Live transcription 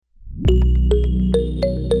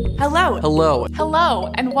Hello. Hello.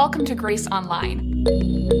 Hello, and welcome to Grace Online.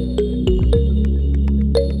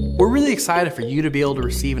 We're really excited for you to be able to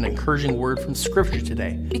receive an encouraging word from Scripture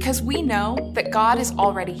today. Because we know that God is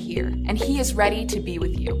already here, and He is ready to be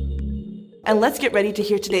with you. And let's get ready to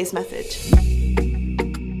hear today's message.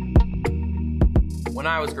 When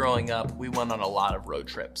I was growing up, we went on a lot of road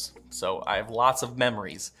trips. So I have lots of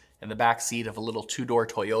memories in the back seat of a little two-door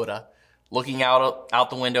Toyota, looking out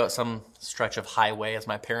the window at some stretch of highway as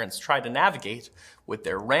my parents tried to navigate with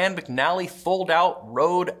their Rand McNally fold-out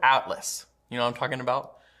road atlas. You know what I'm talking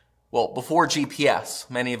about? Well, before GPS,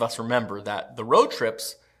 many of us remember that the road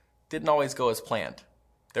trips didn't always go as planned.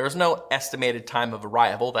 There was no estimated time of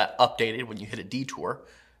arrival that updated when you hit a detour,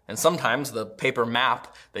 and sometimes the paper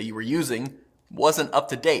map that you were using wasn't up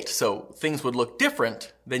to date, so things would look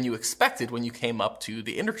different than you expected when you came up to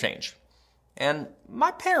the interchange. And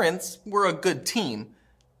my parents were a good team,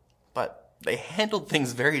 but they handled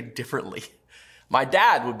things very differently. My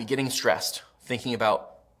dad would be getting stressed, thinking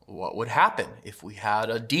about what would happen if we had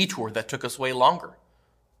a detour that took us way longer.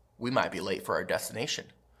 We might be late for our destination.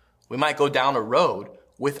 We might go down a road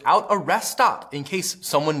without a rest stop in case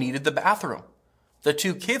someone needed the bathroom. The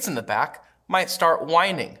two kids in the back might start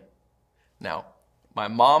whining. Now, my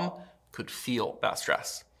mom could feel that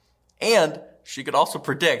stress. And she could also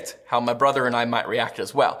predict how my brother and I might react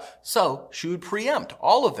as well. So she would preempt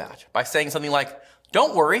all of that by saying something like,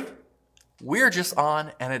 "Don't worry, we're just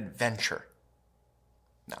on an adventure."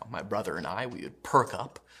 Now, my brother and I, we would perk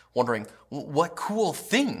up, wondering what cool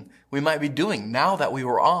thing we might be doing now that we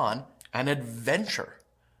were on an adventure.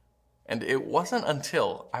 And it wasn't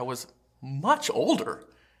until I was much older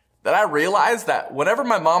that I realized that whenever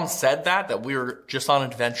my mom said that we were just on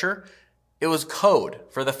an adventure, it was code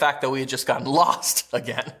for the fact that we had just gotten lost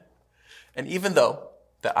again. And even though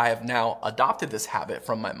that I have now adopted this habit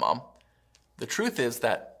from my mom, the truth is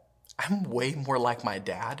that I'm way more like my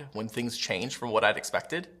dad when things change from what I'd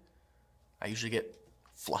expected. I usually get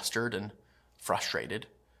flustered and frustrated.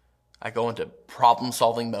 I go into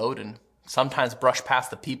problem-solving mode and sometimes brush past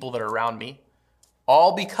the people that are around me,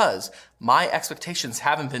 all because my expectations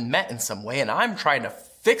haven't been met in some way and I'm trying to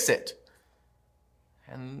fix it.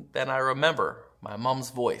 And then I remember my mom's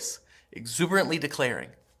voice exuberantly declaring,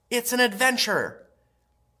 "It's an adventure."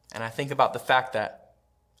 And I think about the fact that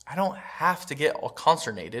I don't have to get all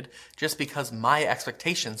consternated just because my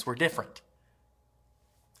expectations were different.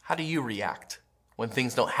 How do you react when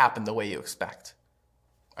things don't happen the way you expect?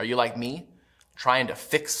 Are you like me, trying to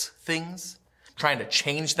fix things, trying to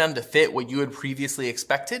change them to fit what you had previously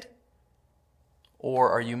expected?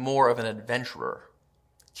 Or are you more of an adventurer,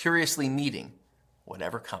 curiously meeting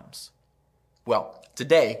whatever comes? Well,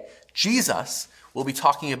 today, Jesus will be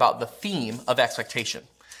talking about the theme of expectation.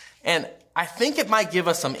 And I think it might give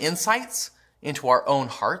us some insights into our own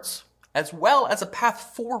hearts, as well as a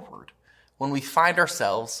path forward when we find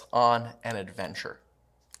ourselves on an adventure.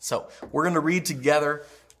 So we're going to read together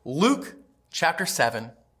Luke chapter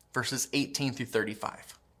 7, verses 18 through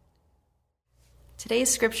 35.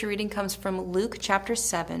 Today's scripture reading comes from Luke chapter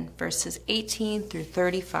 7, verses 18 through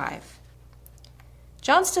 35.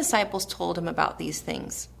 John's disciples told him about these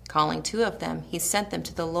things. Calling two of them, he sent them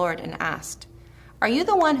to the Lord and asked, "Are you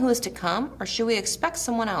the one who is to come, or should we expect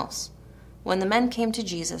someone else?" When the men came to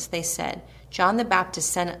Jesus, they said, "John the Baptist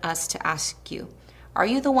sent us to ask you, are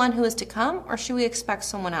you the one who is to come, or should we expect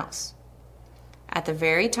someone else?" At the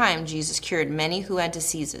very time, Jesus cured many who had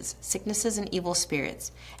diseases, sicknesses, and evil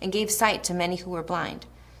spirits, and gave sight to many who were blind.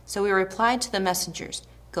 So he replied to the messengers,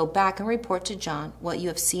 "Go back and report to John what you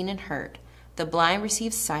have seen and heard. The blind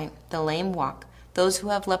receive sight, the lame walk, those who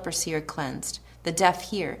have leprosy are cleansed, the deaf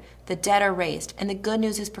hear, the dead are raised, and the good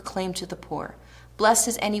news is proclaimed to the poor. Blessed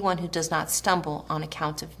is anyone who does not stumble on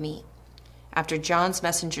account of me." After John's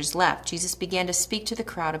messengers left, Jesus began to speak to the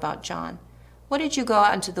crowd about John. "What did you go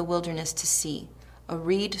out into the wilderness to see? A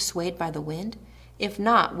reed swayed by the wind? If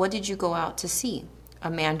not, what did you go out to see?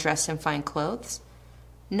 A man dressed in fine clothes?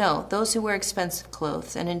 No, those who wear expensive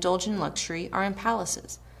clothes and indulge in luxury are in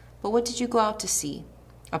palaces. But what did you go out to see?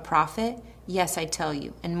 A prophet? Yes, I tell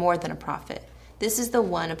you, and more than a prophet. This is the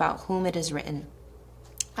one about whom it is written,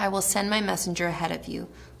 'I will send my messenger ahead of you,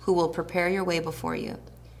 who will prepare your way before you.'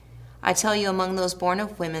 I tell you, among those born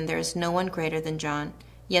of women there is no one greater than John,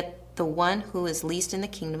 yet the one who is least in the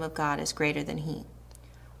kingdom of God is greater than he."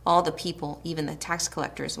 All the people, even the tax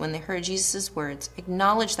collectors, when they heard Jesus' words,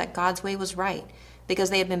 acknowledged that God's way was right,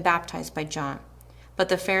 because they had been baptized by John. But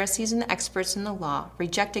the Pharisees and the experts in the law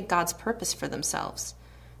rejected God's purpose for themselves,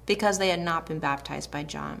 because they had not been baptized by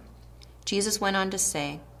John. Jesus went on to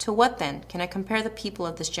say, "To what then can I compare the people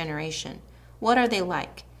of this generation? What are they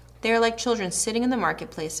like? They are like children sitting in the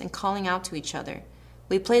marketplace and calling out to each other.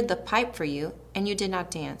 We played the pipe for you, and you did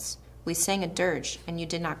not dance. We sang a dirge, and you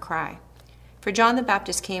did not cry. For John the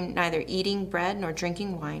Baptist came neither eating bread nor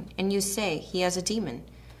drinking wine, and you say, he has a demon.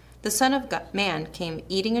 The Son of Man came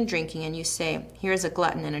eating and drinking, and you say, here is a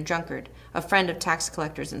glutton and a drunkard, a friend of tax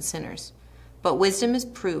collectors and sinners. But wisdom is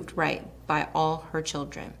proved right by all her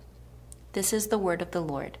children. This is the word of the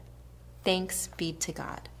Lord. Thanks be to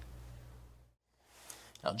God.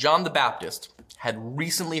 Now, John the Baptist had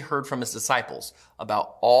recently heard from his disciples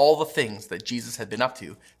about all the things that Jesus had been up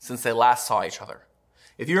to since they last saw each other.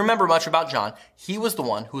 If you remember much about John, he was the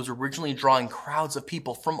one who was originally drawing crowds of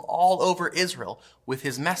people from all over Israel with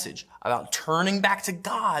his message about turning back to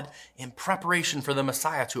God in preparation for the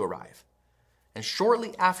Messiah to arrive. And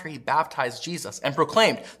shortly after he baptized Jesus and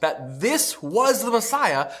proclaimed that this was the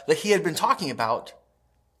Messiah that he had been talking about,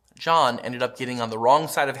 John ended up getting on the wrong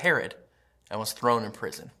side of Herod and was thrown in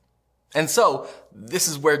prison. And so, this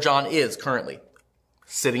is where John is currently,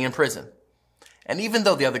 sitting in prison. And even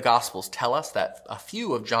though the other Gospels tell us that a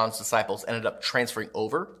few of John's disciples ended up transferring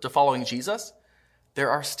over to following Jesus, there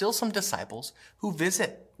are still some disciples who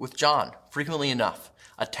visit with John frequently enough,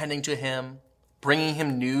 attending to him, bringing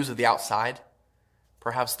him news of the outside.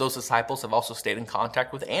 Perhaps those disciples have also stayed in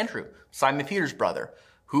contact with Andrew, Simon Peter's brother,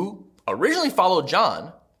 who originally followed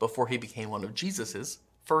John before he became one of Jesus's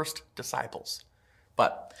first disciples.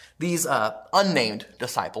 But these unnamed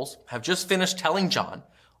disciples have just finished telling John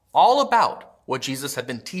all about what Jesus had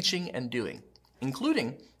been teaching and doing,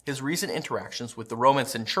 including his recent interactions with the Roman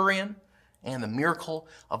centurion and the miracle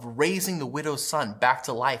of raising the widow's son back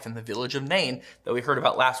to life in the village of Nain that we heard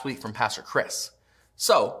about last week from Pastor Chris.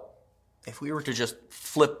 So, if we were to just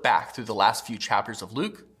flip back through the last few chapters of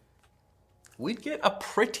Luke, we'd get a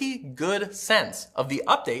pretty good sense of the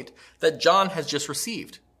update that John has just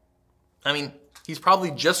received. I mean, he's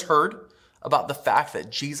probably just heard about the fact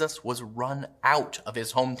that Jesus was run out of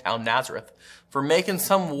his hometown Nazareth for making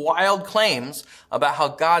some wild claims about how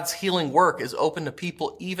God's healing work is open to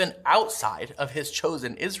people even outside of his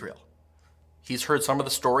chosen Israel. He's heard some of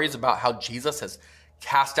the stories about how Jesus has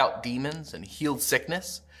cast out demons and healed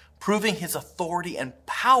sickness, proving his authority and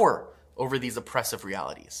power over these oppressive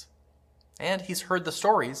realities. And he's heard the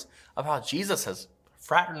stories of how Jesus has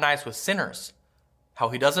fraternized with sinners, how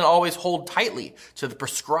he doesn't always hold tightly to the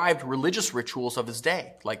prescribed religious rituals of his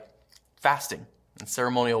day, like fasting and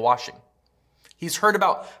ceremonial washing. He's heard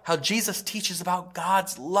about how Jesus teaches about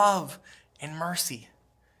God's love and mercy.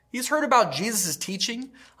 He's heard about Jesus' teaching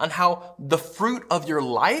on how the fruit of your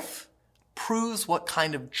life proves what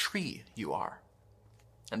kind of tree you are.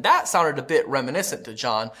 And that sounded a bit reminiscent to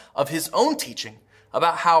John of his own teaching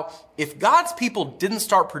about how if God's people didn't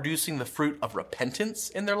start producing the fruit of repentance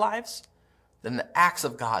in their lives, then the axe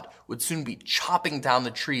of God would soon be chopping down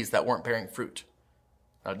the trees that weren't bearing fruit.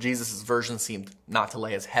 Now, Jesus' version seemed not to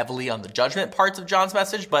lay as heavily on the judgment parts of John's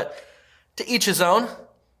message, but to each his own.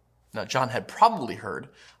 Now, John had probably heard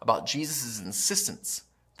about Jesus' insistence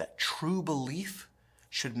that true belief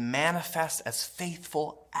should manifest as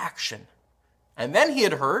faithful action. And then he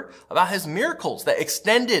had heard about his miracles that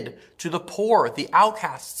extended to the poor, the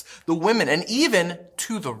outcasts, the women, and even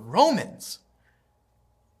to the Romans.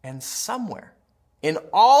 And somewhere in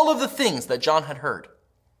all of the things that John had heard,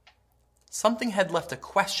 something had left a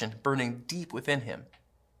question burning deep within him.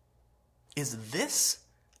 Is this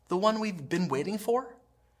the one we've been waiting for?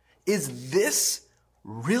 Is this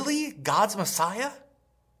really God's Messiah?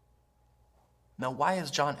 Now, why is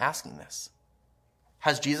John asking this?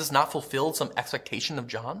 Has Jesus not fulfilled some expectation of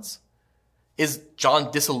John's? Is John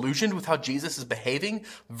disillusioned with how Jesus is behaving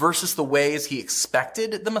versus the ways he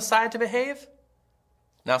expected the Messiah to behave?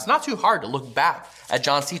 Now, it's not too hard to look back at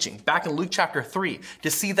John's teaching, back in Luke chapter 3,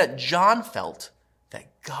 to see that John felt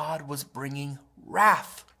that God was bringing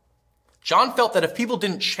wrath. John felt that if people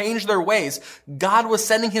didn't change their ways, God was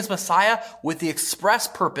sending his Messiah with the express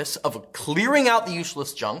purpose of clearing out the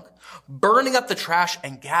useless junk, burning up the trash,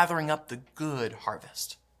 and gathering up the good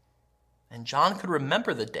harvest. And John could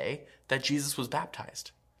remember the day that Jesus was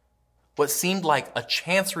baptized. What seemed like a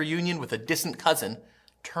chance reunion with a distant cousin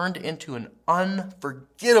turned into an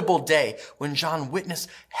unforgettable day when John witnessed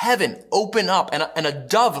heaven open up and a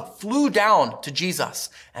dove flew down to Jesus,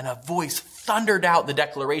 and a voice thundered out the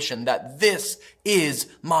declaration that this is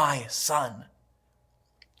my son.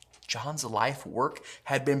 John's life work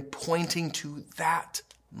had been pointing to that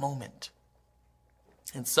moment.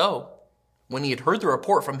 And so, when he had heard the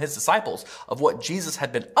report from his disciples of what Jesus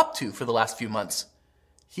had been up to for the last few months,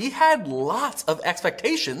 he had lots of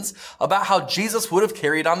expectations about how Jesus would have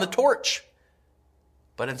carried on the torch.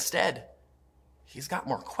 But instead, he's got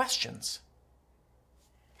more questions.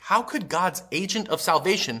 how could God's agent of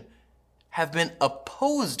salvation have been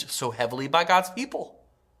opposed so heavily by God's people?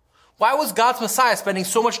 Why was God's Messiah spending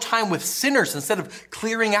so much time with sinners instead of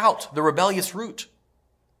clearing out the rebellious root?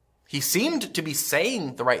 He seemed to be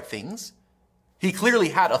saying the right things. He clearly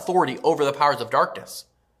had authority over the powers of darkness.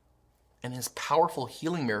 And his powerful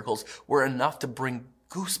healing miracles were enough to bring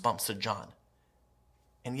goosebumps to John.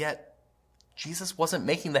 And yet, Jesus wasn't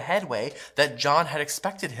making the headway that John had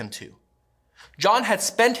expected him to. John had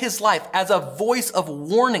spent his life as a voice of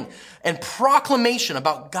warning and proclamation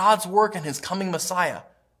about God's work and his coming Messiah.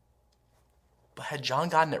 But had John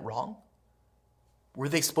gotten it wrong? Were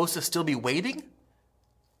they supposed to still be waiting?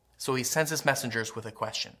 So he sends his messengers with a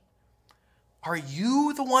question. Are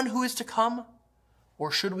you the one who is to come?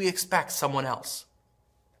 Or should we expect someone else?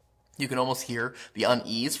 You can almost hear the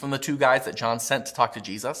unease from the two guys that John sent to talk to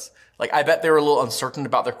Jesus. Like, I bet they were a little uncertain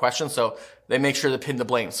about their question, so they make sure to pin the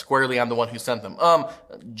blame squarely on the one who sent them.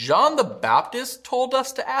 John the Baptist told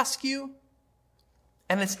us to ask you.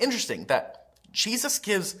 And it's interesting that Jesus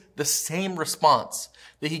gives the same response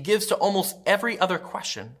that he gives to almost every other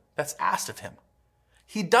question that's asked of him.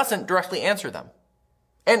 He doesn't directly answer them.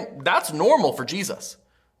 And that's normal for Jesus.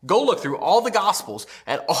 Go look through all the Gospels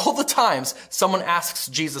at all the times someone asks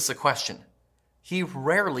Jesus a question. He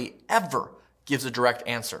rarely ever gives a direct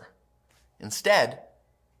answer. Instead,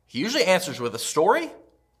 he usually answers with a story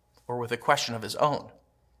or with a question of his own.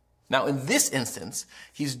 Now, in this instance,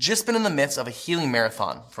 he's just been in the midst of a healing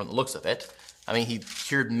marathon from the looks of it. I mean, he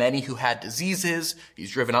cured many who had diseases. He's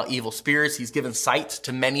driven out evil spirits. He's given sight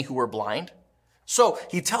to many who were blind. So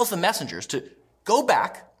he tells the messengers to go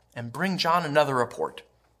back and bring John another report.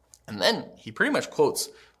 And then he pretty much quotes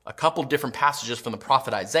a couple different passages from the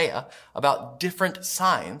prophet Isaiah about different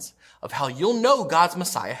signs of how you'll know God's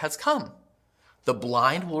Messiah has come. The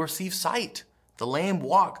blind will receive sight. The lame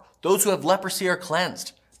walk. Those who have leprosy are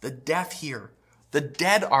cleansed. The deaf hear. The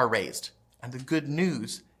dead are raised. And the good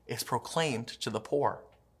news is proclaimed to the poor.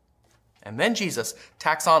 And then Jesus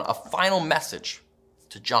tacks on a final message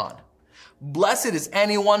to John. Blessed is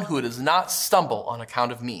anyone who does not stumble on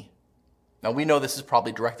account of me. Now, we know this is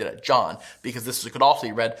probably directed at John because this could also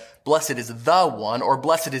be read, blessed is the one, or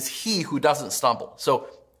blessed is he who doesn't stumble. So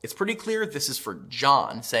it's pretty clear this is for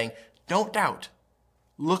John saying, don't doubt.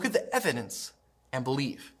 Look at the evidence and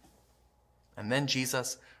believe. And then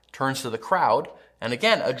Jesus turns to the crowd and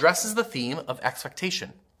again addresses the theme of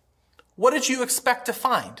expectation. What did you expect to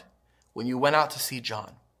find when you went out to see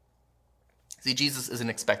John? See, Jesus isn't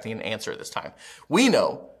expecting an answer this time. We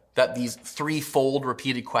know that these threefold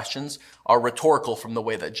repeated questions are rhetorical from the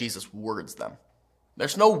way that Jesus words them.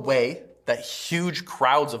 There's no way that huge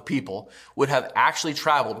crowds of people would have actually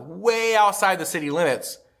traveled way outside the city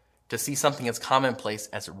limits to see something as commonplace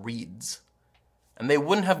as reeds. And they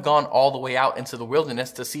wouldn't have gone all the way out into the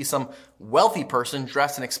wilderness to see some wealthy person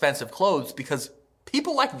dressed in expensive clothes, because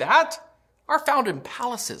people like that are found in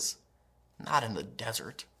palaces, not in the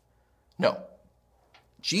desert. No,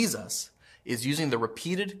 Jesus is using the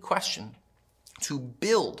repeated question to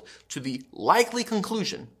build to the likely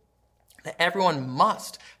conclusion that everyone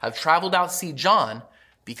must have traveled out to see John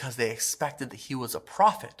because they expected that he was a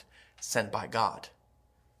prophet sent by God.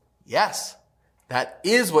 Yes, that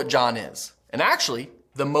is what John is. And actually,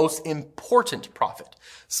 the most important prophet,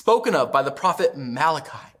 spoken of by the prophet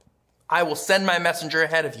Malachi. I will send my messenger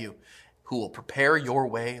ahead of you, who will prepare your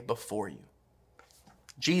way before you.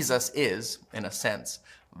 Jesus is, in a sense,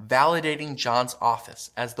 validating John's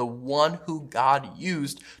office as the one who God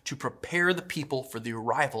used to prepare the people for the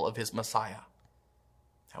arrival of his Messiah.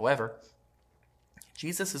 However,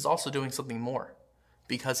 Jesus is also doing something more,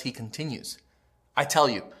 because he continues. I tell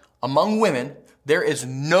you, among women, there is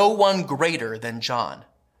no one greater than John,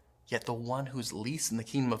 yet the one who's least in the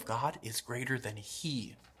kingdom of God is greater than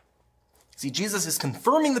he. See, Jesus is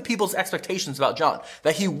confirming the people's expectations about John,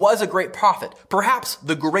 that he was a great prophet, perhaps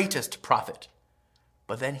the greatest prophet.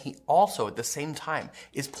 But then he also, at the same time,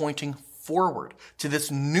 is pointing forward to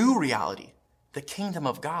this new reality, the kingdom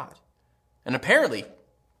of God. And apparently,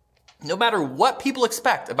 no matter what people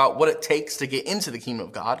expect about what it takes to get into the kingdom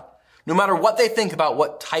of God, no matter what they think about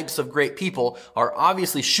what types of great people are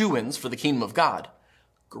obviously shoo-ins for the kingdom of God,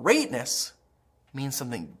 greatness means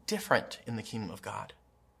something different in the kingdom of God.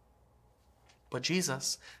 But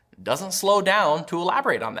Jesus doesn't slow down to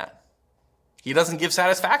elaborate on that. He doesn't give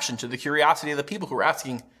satisfaction to the curiosity of the people who are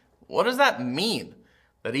asking, what does that mean,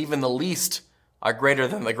 that even the least are greater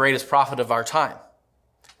than the greatest prophet of our time?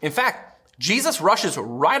 In fact, Jesus rushes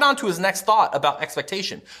right on to his next thought about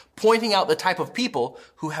expectation, pointing out the type of people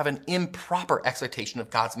who have an improper expectation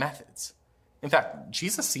of God's methods. In fact,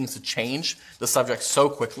 Jesus seems to change the subject so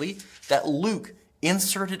quickly that Luke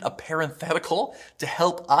inserted a parenthetical to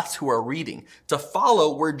help us who are reading to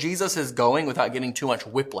follow where Jesus is going without getting too much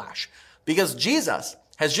whiplash. Because Jesus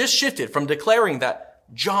has just shifted from declaring that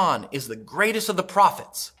John is the greatest of the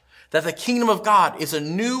prophets, that the kingdom of God is a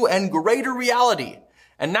new and greater reality.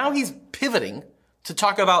 And now he's pivoting to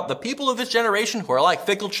talk about the people of this generation who are like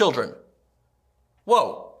fickle children.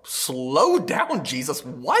 Whoa, slow down, Jesus.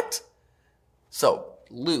 What? So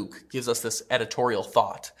Luke gives us this editorial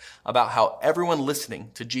thought about how everyone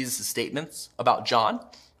listening to Jesus' statements about John,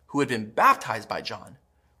 who had been baptized by John,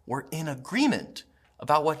 were in agreement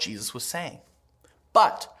about what Jesus was saying.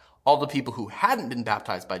 But all the people who hadn't been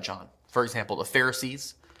baptized by John, for example, the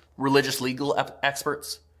Pharisees, religious legal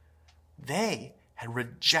experts, they had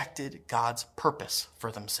rejected God's purpose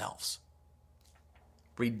for themselves.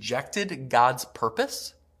 Rejected God's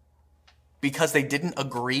purpose? Because they didn't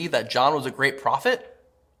agree that John was a great prophet?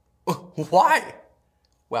 Why?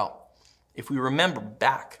 Well, if we remember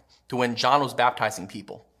back to when John was baptizing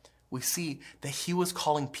people, we see that he was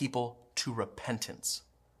calling people to repentance.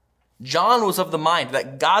 John was of the mind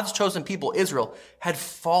that God's chosen people, Israel, had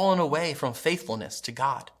fallen away from faithfulness to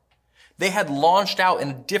God. They had launched out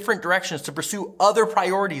in different directions to pursue other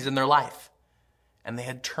priorities in their life. And they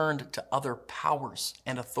had turned to other powers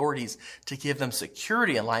and authorities to give them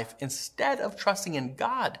security in life instead of trusting in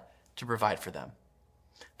God to provide for them.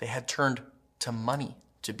 They had turned to money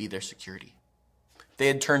to be their security. They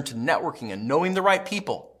had turned to networking and knowing the right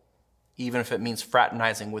people, even if it means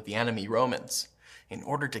fraternizing with the enemy Romans, in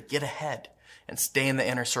order to get ahead and stay in the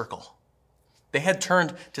inner circle. They had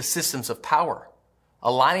turned to systems of power,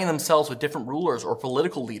 aligning themselves with different rulers or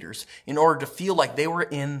political leaders in order to feel like they were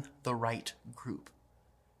in the right group.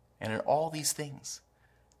 And in all these things,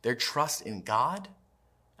 their trust in God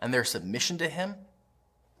and their submission to him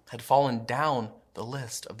had fallen down the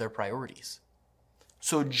list of their priorities.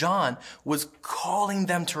 So John was calling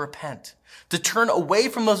them to repent, to turn away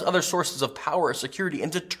from those other sources of power or security,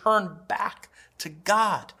 and to turn back to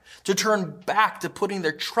God, to turn back to putting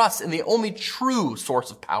their trust in the only true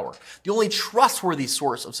source of power, the only trustworthy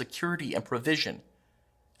source of security and provision.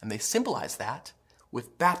 And they symbolize that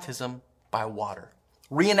with baptism by water,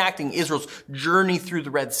 reenacting Israel's journey through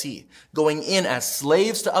the Red Sea, going in as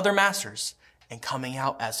slaves to other masters and coming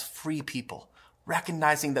out as free people,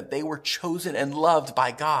 recognizing that they were chosen and loved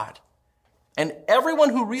by God. And everyone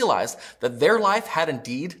who realized that their life had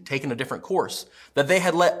indeed taken a different course, that they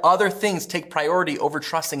had let other things take priority over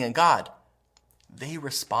trusting in God, they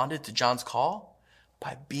responded to John's call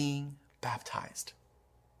by being baptized.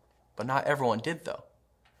 But not everyone did, though.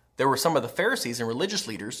 There were some of the Pharisees and religious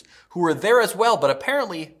leaders who were there as well, but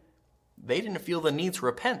apparently they didn't feel the need to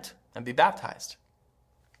repent and be baptized.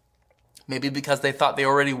 Maybe because they thought they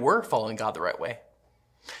already were following God the right way.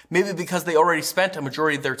 Maybe because they already spent a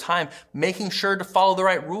majority of their time making sure to follow the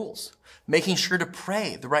right rules, making sure to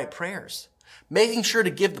pray the right prayers, making sure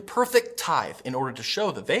to give the perfect tithe in order to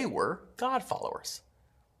show that they were God followers.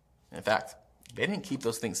 In fact, they didn't keep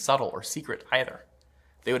those things subtle or secret either.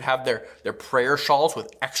 They would have their prayer shawls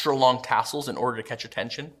with extra long tassels in order to catch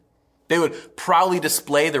attention. They would proudly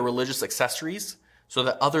display their religious accessories so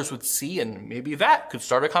that others would see, and maybe that could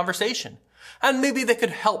start a conversation. And maybe they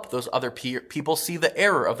could help those other people see the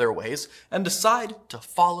error of their ways and decide to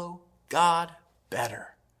follow God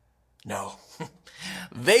better. No,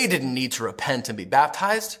 they didn't need to repent and be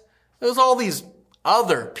baptized. It was all these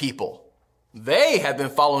other people. They had been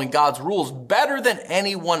following God's rules better than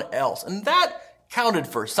anyone else, and that counted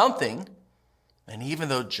for something. And even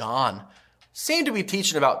though John seemed to be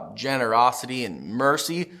teaching about generosity and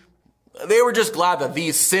mercy, they were just glad that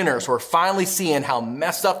these sinners were finally seeing how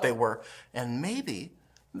messed up they were, and maybe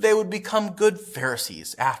they would become good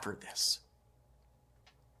Pharisees after this.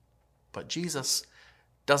 But Jesus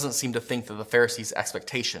doesn't seem to think that the Pharisees'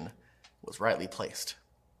 expectation was rightly placed.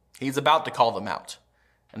 He's about to call them out.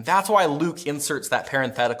 And that's why Luke inserts that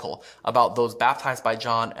parenthetical about those baptized by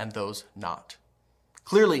John and those not.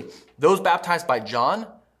 Clearly, those baptized by John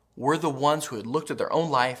were the ones who had looked at their own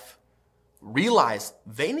life, realized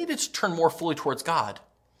they needed to turn more fully towards God,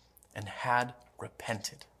 and had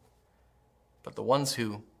repented. But the ones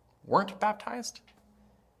who weren't baptized,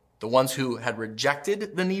 the ones who had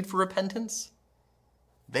rejected the need for repentance,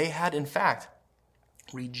 they had in fact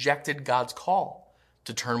rejected God's call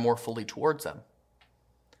to turn more fully towards them.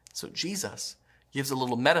 So Jesus gives a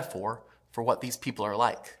little metaphor for what these people are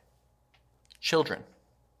like. Children.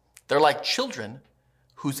 They're like children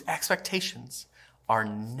whose expectations are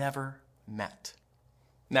never met.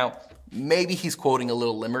 Now, maybe he's quoting a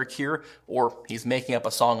little limerick here, or he's making up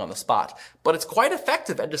a song on the spot, but it's quite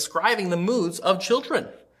effective at describing the moods of children.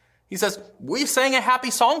 He says, "We sang a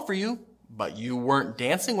happy song for you, but you weren't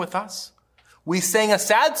dancing with us. We sang a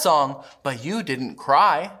sad song, but you didn't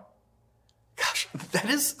cry. Gosh, that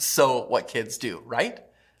is so what kids do, right?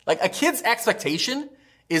 Like a kid's expectation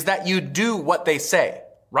is that you do what they say,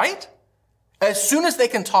 right? As soon as they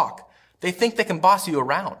can talk, they think they can boss you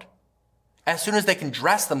around. As soon as they can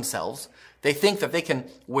dress themselves, they think that they can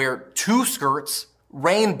wear 2 skirts,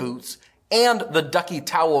 rain boots, and the ducky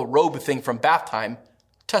towel robe thing from bath time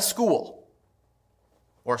to school.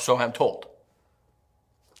 Or so I'm told.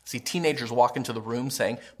 See, teenagers walk into the room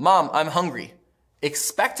saying, "Mom, I'm hungry,"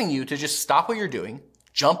 expecting you to just stop what you're doing,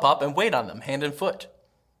 jump up and wait on them hand and foot.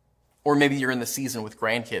 Or maybe you're in the season with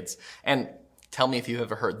grandkids, and tell me if you've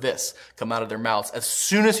ever heard this come out of their mouths as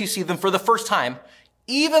soon as you see them for the first time,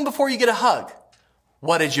 even before you get a hug.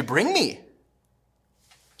 "What did you bring me?"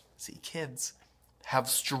 See, kids have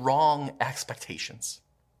strong expectations.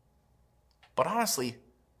 But honestly,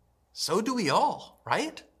 so do we all,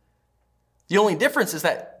 right? The only difference is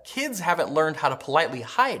that kids haven't learned how to politely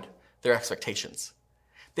hide their expectations.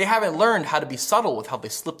 They haven't learned how to be subtle with how they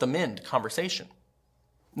slip them into conversation.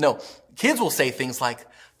 No, kids will say things like,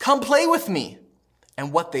 "Come play with me."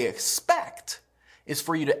 And what they expect is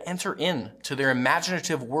for you to enter into their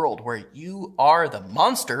imaginative world where you are the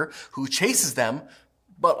monster who chases them,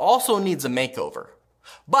 but also needs a makeover.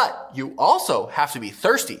 But you also have to be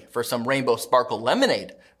thirsty for some rainbow sparkle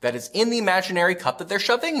lemonade that is in the imaginary cup that they're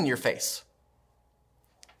shoving in your face.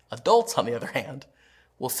 Adults, on the other hand,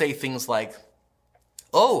 will say things like,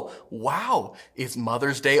 "Oh, wow, is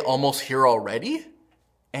Mother's Day almost here already?"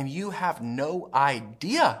 And you have no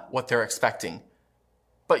idea what they're expecting.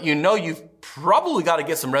 But you know you've probably got to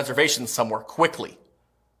get some reservations somewhere quickly.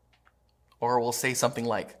 Or we'll say something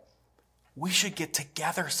like, "We should get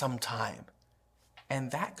together sometime."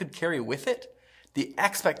 And that could carry with it the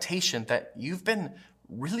expectation that you've been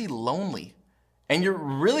really lonely and you're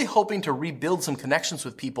really hoping to rebuild some connections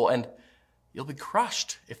with people, and you'll be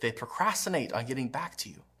crushed if they procrastinate on getting back to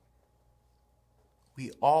you.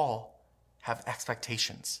 We all have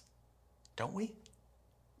expectations, don't we?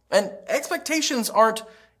 And expectations aren't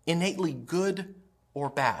innately good or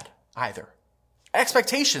bad either.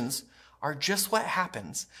 Expectations are just what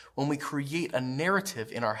happens when we create a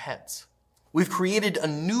narrative in our heads. We've created a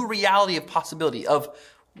new reality of possibility, of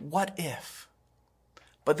what if.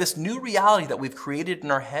 But this new reality that we've created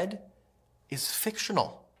in our head is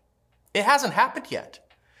fictional. It hasn't happened yet.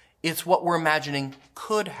 It's what we're imagining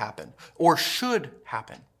could happen or should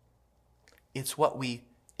happen. It's what we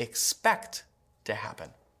expect to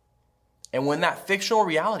happen. And when that fictional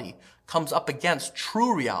reality comes up against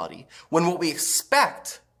true reality, when what we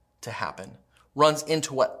expect to happen runs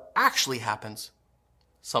into what actually happens,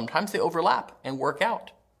 sometimes they overlap and work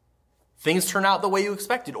out. Things turn out the way you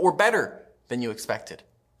expected, or better than you expected.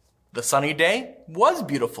 The sunny day was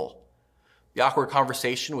beautiful. The awkward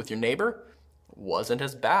conversation with your neighbor wasn't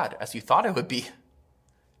as bad as you thought it would be.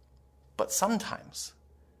 But sometimes,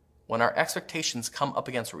 when our expectations come up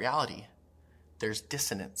against reality, there's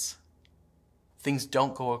dissonance. Things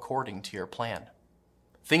don't go according to your plan.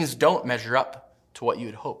 Things don't measure up to what you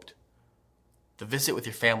had hoped. The visit with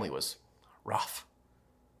your family was rough.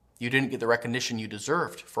 You didn't get the recognition you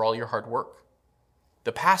deserved for all your hard work.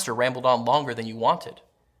 The pastor rambled on longer than you wanted,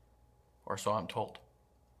 or so I'm told.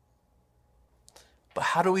 But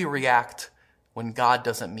how do we react when God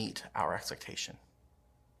doesn't meet our expectation?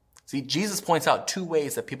 See, Jesus points out 2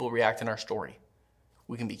 ways that people react in our story.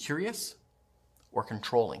 We can be curious or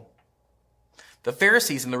controlling. The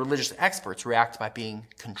Pharisees and the religious experts react by being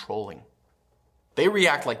controlling. They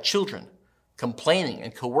react like children, complaining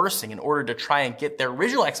and coercing in order to try and get their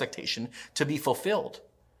original expectation to be fulfilled.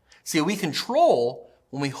 See, we control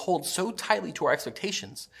when we hold so tightly to our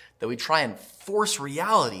expectations that we try and force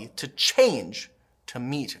reality to change to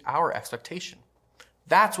meet our expectation.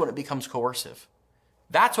 That's when it becomes coercive.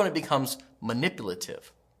 That's when it becomes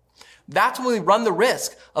manipulative. That's when we run the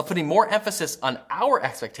risk of putting more emphasis on our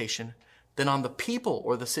expectation than on the people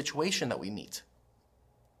or the situation that we meet.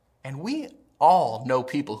 And we all know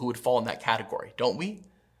people who would fall in that category, don't we?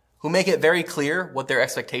 Who make it very clear what their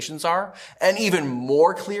expectations are, and even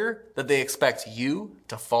more clear that they expect you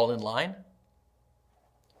to fall in line.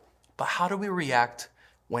 But how do we react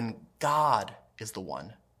when God is the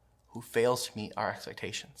one who fails to meet our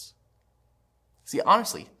expectations? See,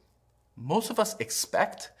 honestly, most of us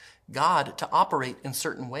expect God to operate in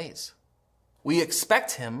certain ways. We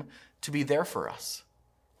expect him to be there for us.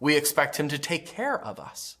 We expect him to take care of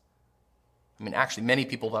us. I mean, actually, many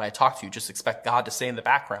people that I talk to just expect God to stay in the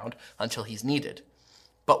background until he's needed.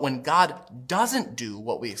 But when God doesn't do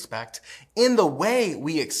what we expect in the way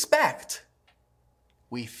we expect,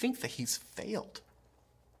 we think that he's failed.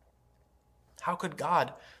 How could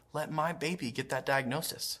God let my baby get that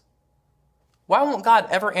diagnosis? Why won't God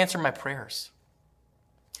ever answer my prayers?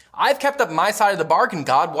 I've kept up my side of the bargain,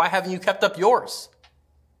 God. Why haven't you kept up yours?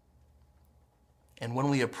 And when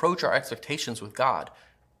we approach our expectations with God,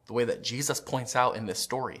 the way that Jesus points out in this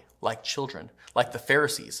story, like children, like the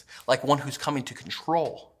Pharisees, like one who's coming to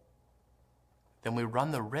control, then we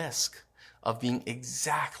run the risk of being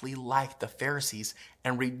exactly like the Pharisees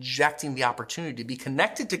and rejecting the opportunity to be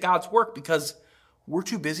connected to God's work because we're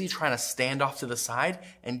too busy trying to stand off to the side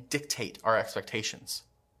and dictate our expectations.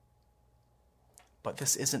 But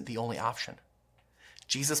this isn't the only option.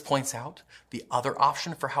 Jesus points out the other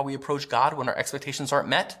option for how we approach God when our expectations aren't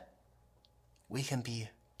met. We can be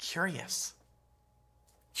curious.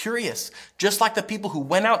 Curious, just like the people who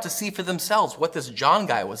went out to see for themselves what this John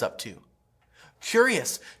guy was up to.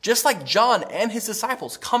 Curious, just like John and his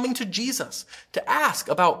disciples coming to Jesus to ask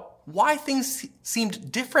about why things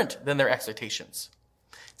seemed different than their expectations.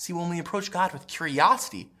 See, when we approach God with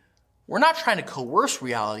curiosity, we're not trying to coerce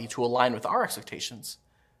reality to align with our expectations.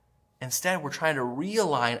 Instead, we're trying to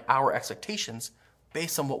realign our expectations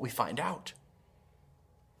based on what we find out.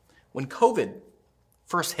 When COVID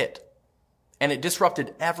first hit, and it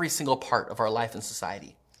disrupted every single part of our life and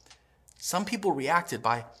society, some people reacted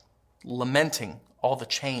by lamenting all the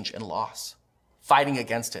change and loss, fighting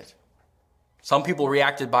against it. Some people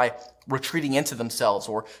reacted by retreating into themselves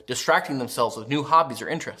or distracting themselves with new hobbies or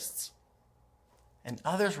interests. And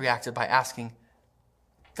others reacted by asking,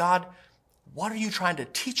 God, what are you trying to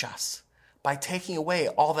teach us by taking away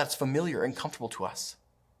all that's familiar and comfortable to us?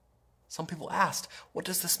 Some people asked, what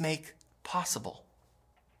does this make possible?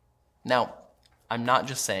 Now, I'm not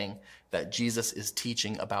just saying that Jesus is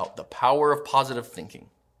teaching about the power of positive thinking.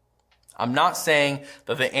 I'm not saying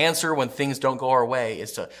that the answer when things don't go our way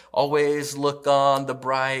is to always look on the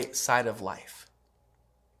bright side of life.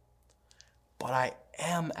 But I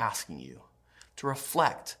am asking you to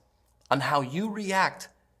reflect on how you react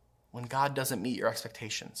when God doesn't meet your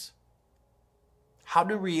expectations. How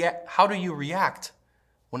do you react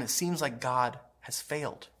when it seems like God has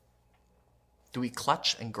failed? Do we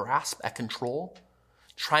clutch and grasp at control,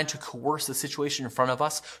 trying to coerce the situation in front of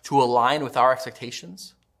us to align with our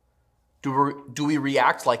expectations? Do we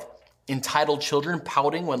react like entitled children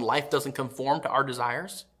pouting when life doesn't conform to our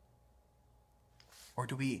desires? Or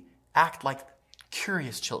do we act like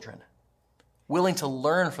curious children, willing to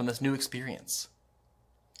learn from this new experience?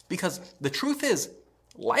 Because the truth is,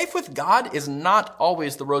 life with God is not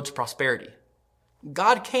always the road to prosperity.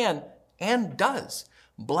 God can and does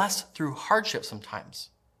bless through hardship sometimes.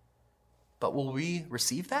 But will we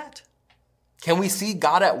receive that? Can we see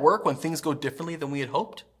God at work when things go differently than we had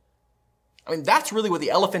hoped? I mean, that's really what the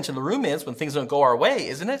elephant in the room is when things don't go our way,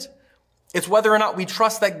 isn't it? It's whether or not we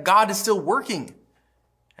trust that God is still working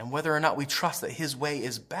and whether or not we trust that his way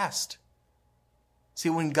is best. See,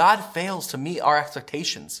 when God fails to meet our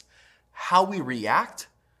expectations, how we react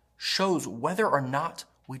shows whether or not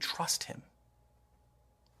we trust him.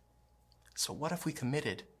 So what if we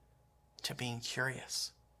committed to being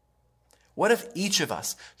curious? What if each of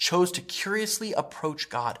us chose to curiously approach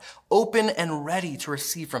God, open and ready to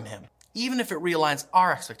receive from him, even if it realigns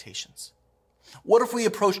our expectations? What if we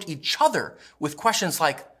approached each other with questions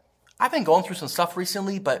like, I've been going through some stuff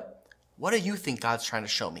recently, but what do you think God's trying to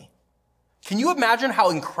show me? Can you imagine how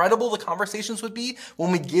incredible the conversations would be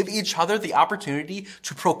when we give each other the opportunity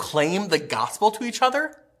to proclaim the gospel to each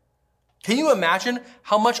other? Can you imagine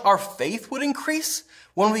how much our faith would increase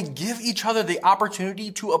when we give each other the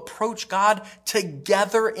opportunity to approach God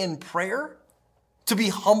together in prayer? To be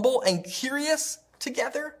humble and curious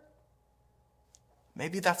together?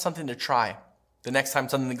 Maybe that's something to try the next time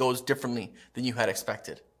something goes differently than you had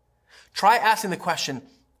expected. Try asking the question,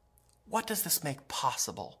 what does this make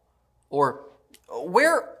possible? Or,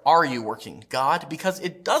 where are you working, God? Because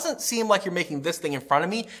it doesn't seem like you're making this thing in front of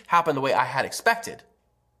me happen the way I had expected.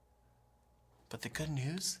 But the good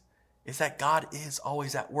news is that God is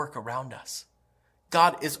always at work around us.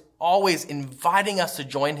 God is always inviting us to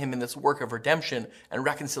join him in this work of redemption and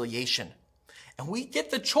reconciliation. And we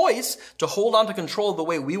get the choice to hold on to control of the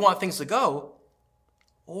way we want things to go,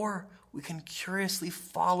 or we can curiously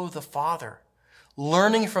follow the Father,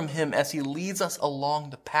 learning from him as he leads us along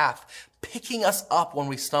the path, picking us up when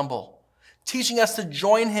we stumble, teaching us to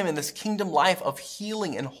join him in this kingdom life of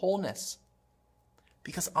healing and wholeness.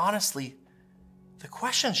 Because honestly, the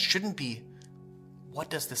question shouldn't be, what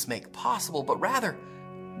does this make possible? But rather,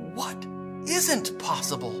 what isn't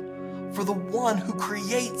possible for the one who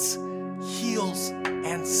creates, heals,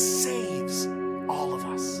 and saves all of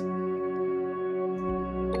us?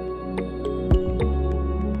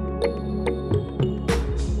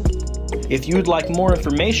 If you'd like more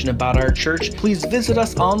information about our church, please visit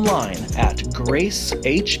us online at gracehb.org.